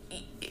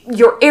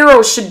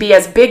arrows should be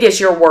as big as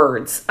your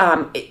words.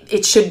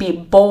 It should be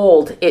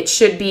bold. It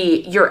should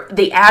be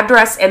the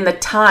address and the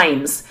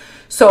times.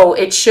 So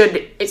it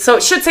should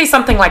say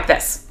something like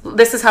this.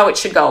 This is how it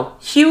should go.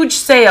 Huge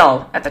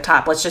sale at the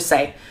top, let's just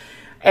say.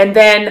 And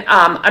then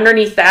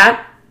underneath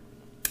that,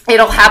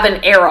 it'll have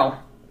an arrow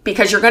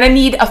because you're going to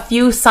need a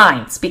few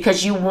signs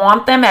because you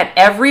want them at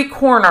every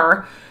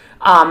corner.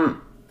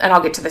 And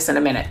I'll get to this in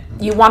a minute.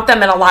 You want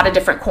them in a lot of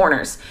different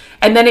corners.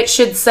 And then it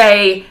should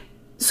say,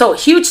 so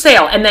huge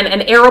sale, and then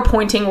an arrow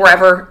pointing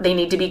wherever they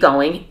need to be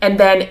going. And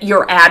then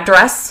your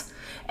address.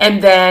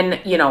 And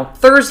then,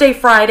 Thursday,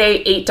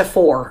 Friday, 8 to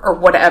 4 or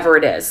whatever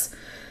it is.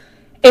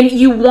 And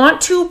you want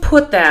to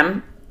put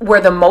them where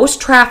the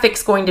most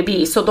traffic's going to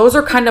be. So those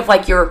are kind of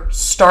like your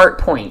start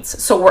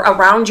points. So we're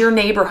around your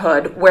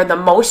neighborhood where the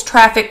most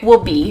traffic will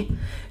be.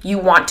 You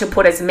want to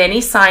put as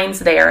many signs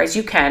there as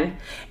you can.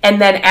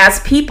 And then as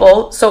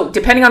people, so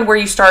depending on where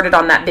you started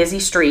on that busy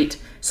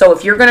street, so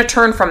if you're going to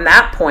turn from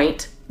that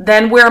point,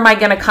 then where am I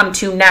going to come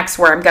to next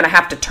where I'm going to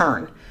have to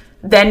turn?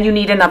 Then you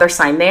need another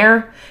sign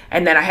there.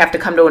 And then I have to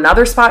come to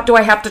another spot. Do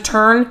I have to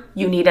turn?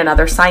 You need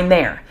another sign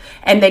there.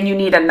 And then you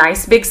need a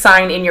nice big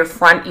sign in your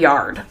front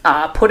yard.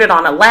 Put it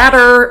on a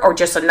ladder or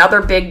just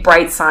another big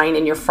bright sign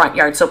in your front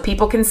yard so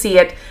people can see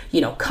it,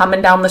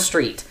 coming down the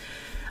street.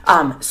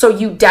 So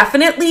you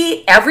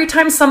definitely, every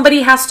time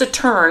somebody has to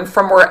turn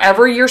from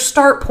wherever your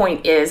start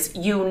point is,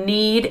 you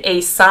need a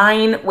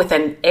sign with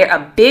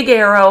a big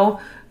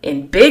arrow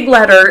in big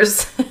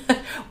letters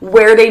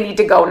where they need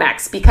to go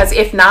next. Because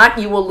if not,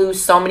 you will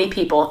lose so many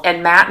people.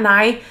 And Matt and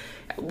I,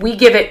 we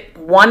give it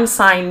one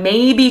sign,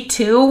 maybe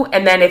two.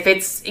 And then if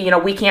it's,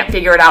 we can't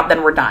figure it out,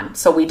 then we're done.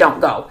 So we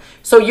don't go.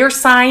 So your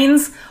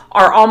signs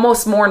are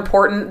almost more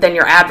important than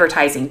your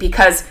advertising,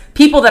 because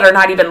people that are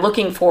not even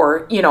looking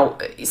for,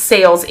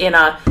 sales in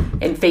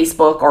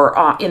Facebook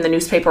or in the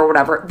newspaper or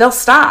whatever, they'll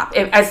stop.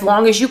 As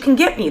long as you can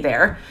get me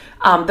there,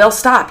 they'll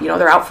stop.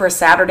 They're out for a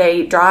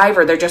Saturday drive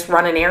or they're just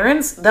running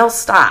errands. They'll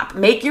stop.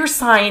 Make your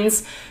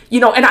signs,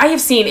 and I have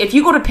seen, if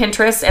you go to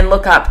Pinterest and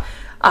look up,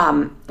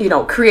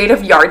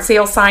 creative yard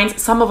sale signs,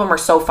 some of them are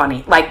so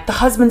funny. Like, the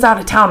husband's out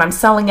of town, I'm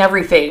selling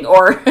everything.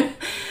 Or,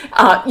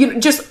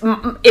 just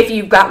if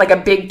you've got like a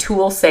big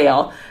tool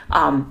sale,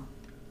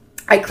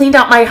 I cleaned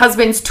out my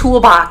husband's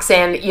toolbox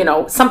and,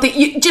 something,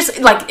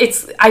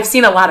 I've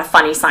seen a lot of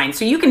funny signs.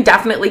 So you can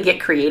definitely get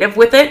creative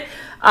with it.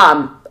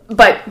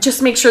 But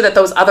just make sure that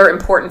those other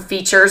important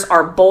features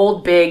are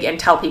bold, big, and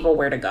tell people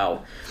where to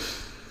go.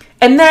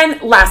 And then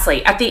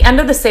lastly, at the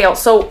end of the sale,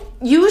 so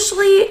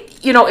usually,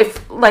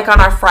 if like on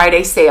our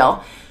Friday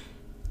sale,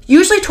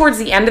 usually towards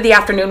the end of the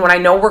afternoon when I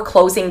know we're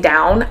closing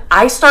down,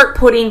 I start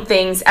putting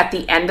things at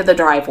the end of the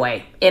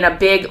driveway in a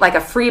big, like a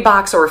free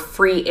box or a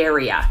free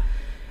area.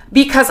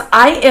 Because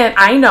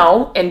I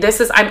know, and this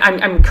is, I'm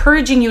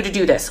encouraging you to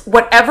do this.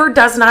 Whatever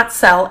does not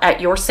sell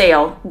at your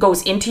sale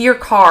goes into your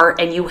car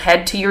and you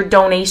head to your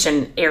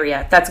donation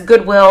area. That's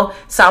Goodwill,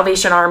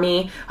 Salvation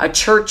Army, a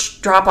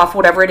church drop-off,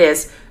 whatever it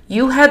is.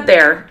 You head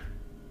there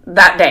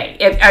that day.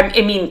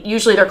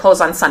 Usually they're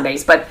closed on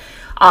Sundays, but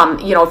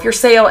if your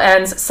sale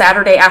ends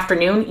Saturday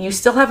afternoon, you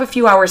still have a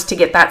few hours to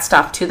get that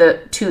stuff to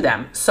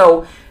them.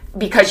 So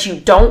because you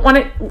don't want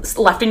it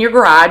left in your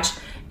garage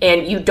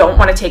and you don't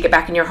want to take it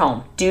back in your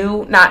home,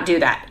 do not do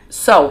that.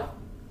 So,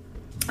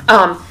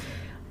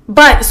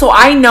 so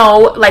I know,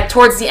 like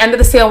towards the end of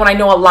the sale, when I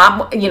know a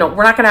lot,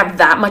 we're not going to have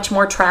that much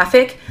more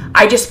traffic,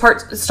 I just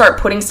start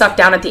putting stuff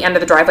down at the end of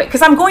the driveway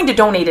because I'm going to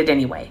donate it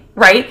anyway,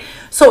 right?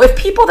 So if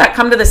people that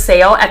come to the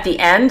sale at the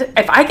end,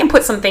 if I can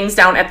put some things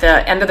down at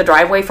the end of the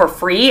driveway for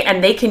free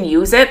and they can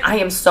use it, I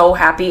am so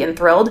happy and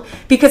thrilled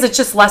because it's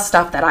just less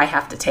stuff that I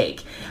have to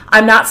take.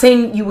 I'm not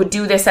saying you would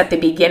do this at the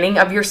beginning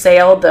of your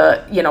sale,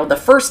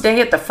 the first day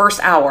at the first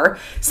hour.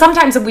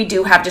 Sometimes we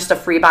do have just a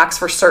free box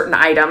for certain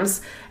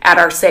items at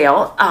our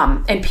sale.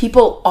 And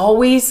people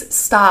always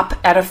stop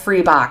at a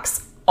free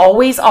box.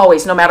 Always,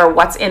 no matter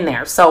what's in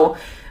there. So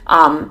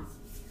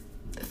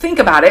think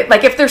about it.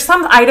 Like if there's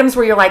some items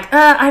where you're like,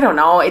 I don't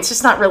know, it's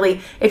just not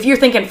really, if you're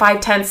thinking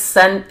 5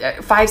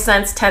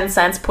 cents, 10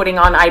 cents putting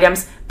on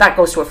items, that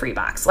goes to a free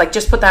box. Like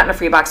just put that in a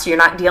free box so you're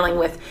not dealing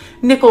with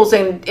nickels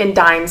and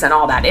dimes and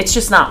all that. It's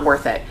just not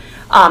worth it.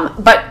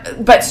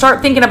 But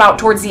start thinking about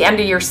towards the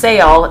end of your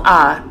sale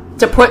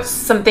to put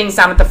some things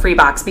down at the free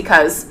box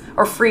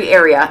or free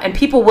area, and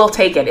people will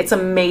take it. It's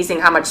amazing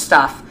how much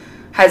stuff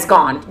has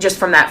gone just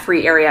from that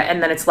free area,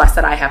 and then it's less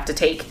that I have to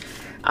take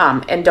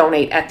and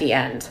donate at the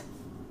end.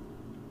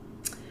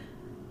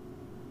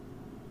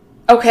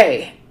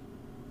 Okay,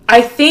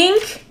 I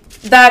think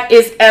that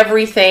is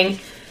everything.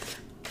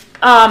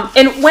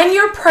 And when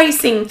you're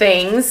pricing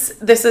things,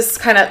 this is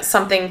kind of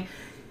something,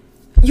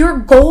 your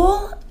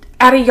goal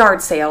at a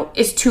yard sale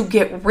is to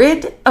get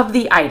rid of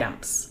the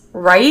items,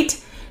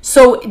 right?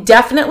 So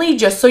definitely,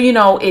 just so you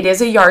know, it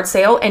is a yard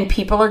sale and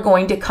people are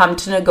going to come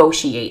to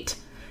negotiate.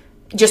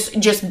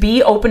 Just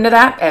be open to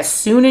that as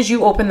soon as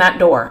you open that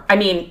door. I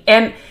mean,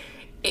 and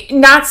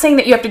not saying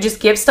that you have to just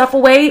give stuff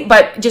away,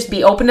 but just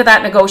be open to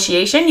that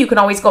negotiation. You can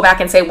always go back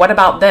and say, what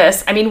about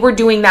this? I mean, we're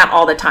doing that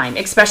all the time,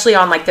 especially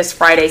on like this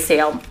Friday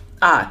sale.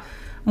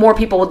 More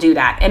people will do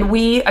that. And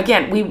we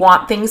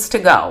want things to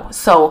go.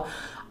 So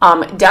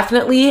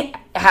definitely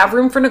have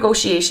room for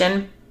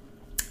negotiation.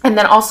 And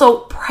then also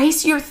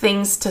price your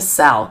things to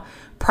sell.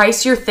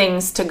 Price your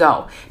things to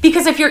go.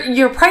 Because if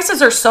your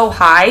prices are so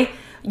high,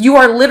 you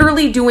are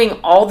literally doing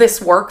all this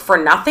work for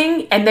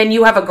nothing, and then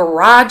you have a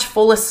garage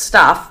full of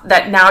stuff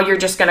that now you're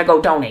just going to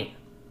go donate.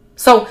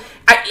 So,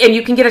 and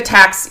you can get a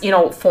tax,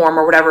 form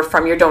or whatever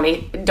from your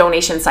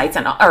donation sites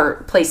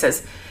or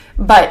places.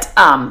 But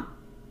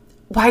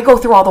why go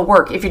through all the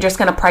work if you're just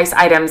going to price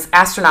items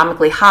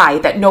astronomically high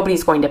that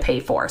nobody's going to pay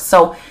for?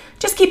 So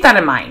just keep that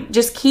in mind.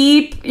 Just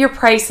keep your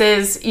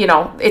prices,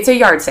 it's a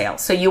yard sale.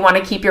 So you want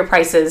to keep your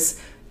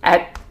prices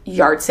at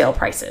yard sale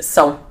prices.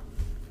 So,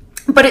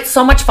 but it's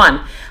so much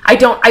fun.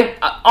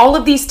 All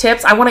of these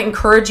tips, I want to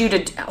encourage you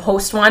to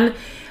host one.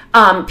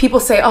 People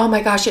say, oh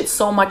my gosh, it's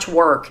so much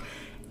work.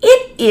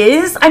 It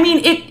is. I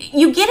mean,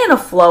 you get in a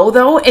flow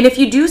though. And if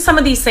you do some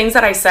of these things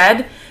that I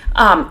said,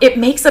 it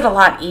makes it a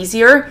lot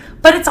easier,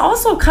 but it's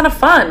also kind of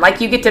fun.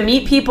 Like you get to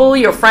meet people,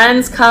 your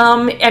friends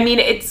come. I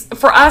mean,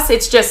 for us,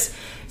 it's just,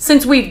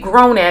 since we've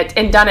grown it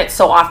and done it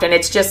so often,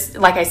 it's just,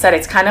 like I said,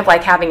 it's kind of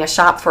like having a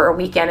shop for a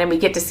weekend, and we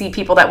get to see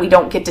people that we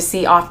don't get to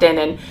see often.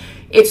 And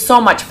it's so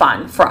much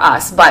fun for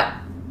us. But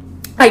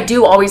I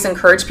do always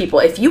encourage people,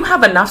 if you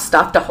have enough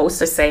stuff to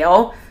host a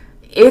sale,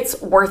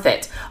 it's worth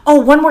it. Oh,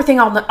 one more thing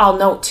I'll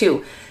note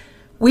too.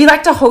 We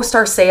like to host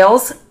our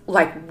sales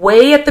like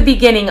way at the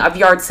beginning of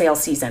yard sale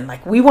season.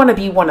 Like we want to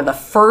be one of the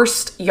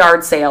first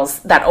yard sales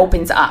that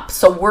opens up.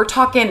 So we're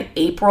talking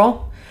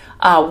April.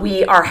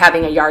 We are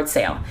having a yard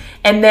sale.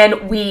 And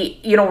then when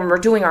we're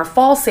doing our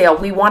fall sale,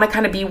 we want to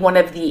kind of be one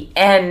of the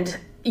end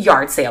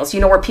yard sales,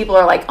 where people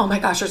are like, oh my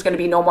gosh, there's going to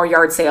be no more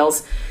yard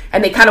sales.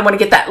 And they kind of want to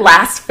get that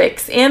last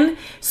fix in.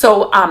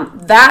 So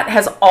that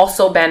has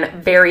also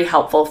been very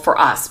helpful for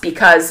us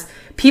because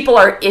people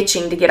are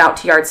itching to get out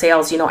to yard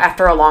sales,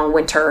 after a long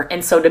winter.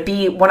 And so to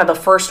be one of the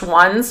first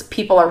ones,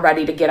 people are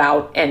ready to get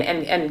out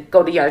and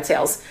go to yard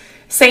sales.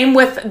 Same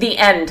with the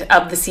end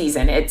of the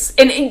season.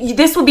 And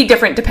this will be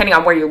different depending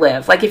on where you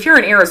live. Like if you're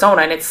in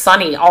Arizona and it's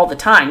sunny all the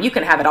time, you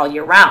can have it all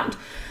year round.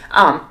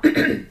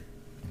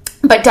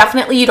 But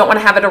definitely you don't want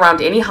to have it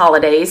around any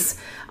holidays.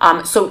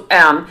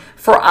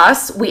 For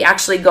us, we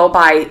actually go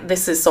by,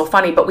 this is so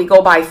funny, but we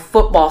go by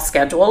football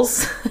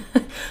schedules.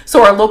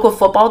 So our local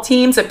football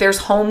teams, if there's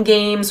home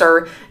games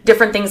or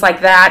different things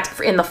like that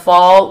in the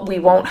fall, we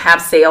won't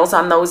have sales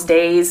on those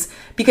days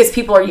because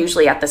people are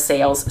usually at the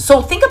sales.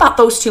 So think about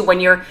those two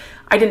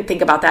I didn't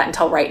think about that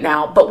until right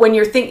now, but when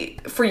you're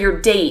for your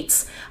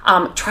dates,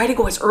 try to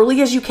go as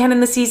early as you can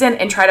in the season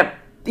and try to,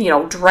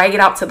 drag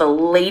it out to the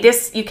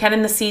latest you can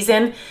in the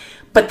season.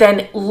 But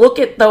then look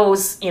at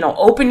those,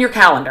 open your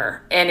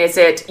calendar. And is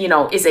it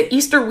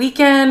Easter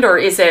weekend or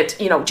is it,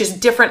 just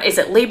different? Is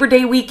it Labor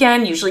Day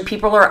weekend? Usually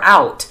people are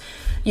out,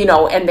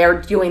 and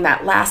they're doing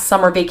that last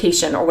summer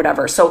vacation or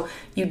whatever. So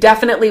you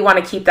definitely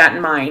want to keep that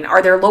in mind.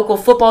 Are there local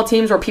football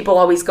teams where people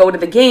always go to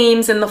the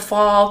games in the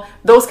fall?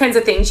 Those kinds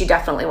of things you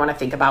definitely want to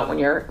think about when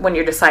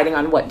you're deciding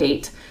on what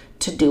date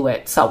to do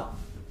it. So,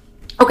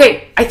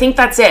 okay, I think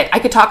that's it. I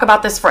could talk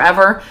about this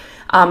forever.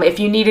 If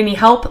you need any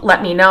help,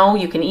 let me know.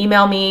 You can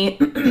email me.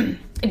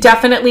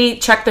 Definitely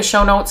check the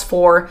show notes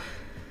for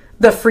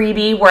the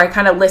freebie where I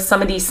kind of list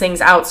some of these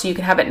things out so you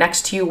can have it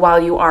next to you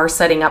while you are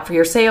setting up for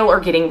your sale or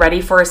getting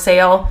ready for a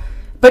sale.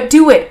 But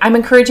do it. I'm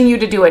encouraging you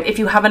to do it. If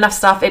you have enough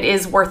stuff, it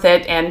is worth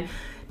it. And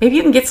maybe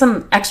you can get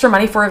some extra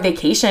money for a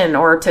vacation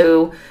or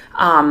to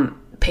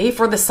pay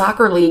for the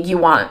soccer league you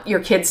want your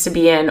kids to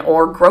be in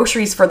or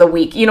groceries for the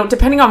week.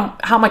 Depending on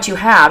how much you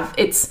have,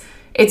 it's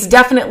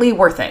definitely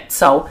worth it.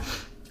 So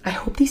I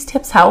hope these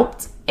tips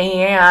helped,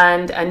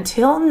 and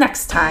until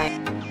next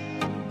time.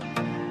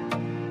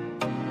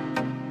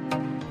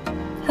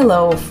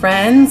 Hello,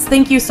 friends.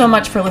 Thank you so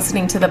much for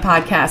listening to the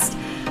podcast.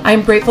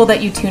 I'm grateful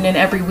that you tune in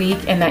every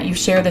week and that you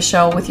share the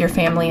show with your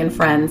family and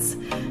friends.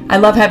 I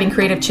love having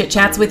creative chit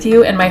chats with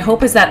you, and my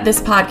hope is that this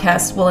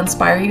podcast will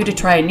inspire you to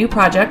try a new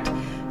project,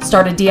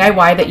 start a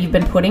DIY that you've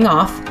been putting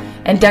off,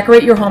 and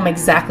decorate your home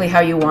exactly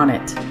how you want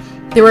it.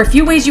 There are a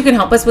few ways you can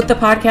help us with the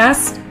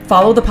podcast.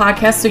 Follow the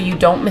podcast so you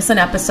don't miss an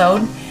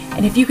episode.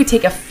 And if you could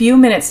take a few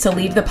minutes to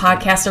leave the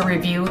podcast a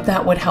review,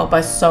 that would help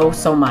us so,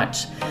 so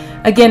much.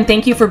 Again,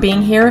 thank you for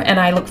being here, and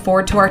I look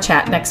forward to our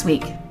chat next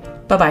week.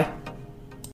 Bye-bye.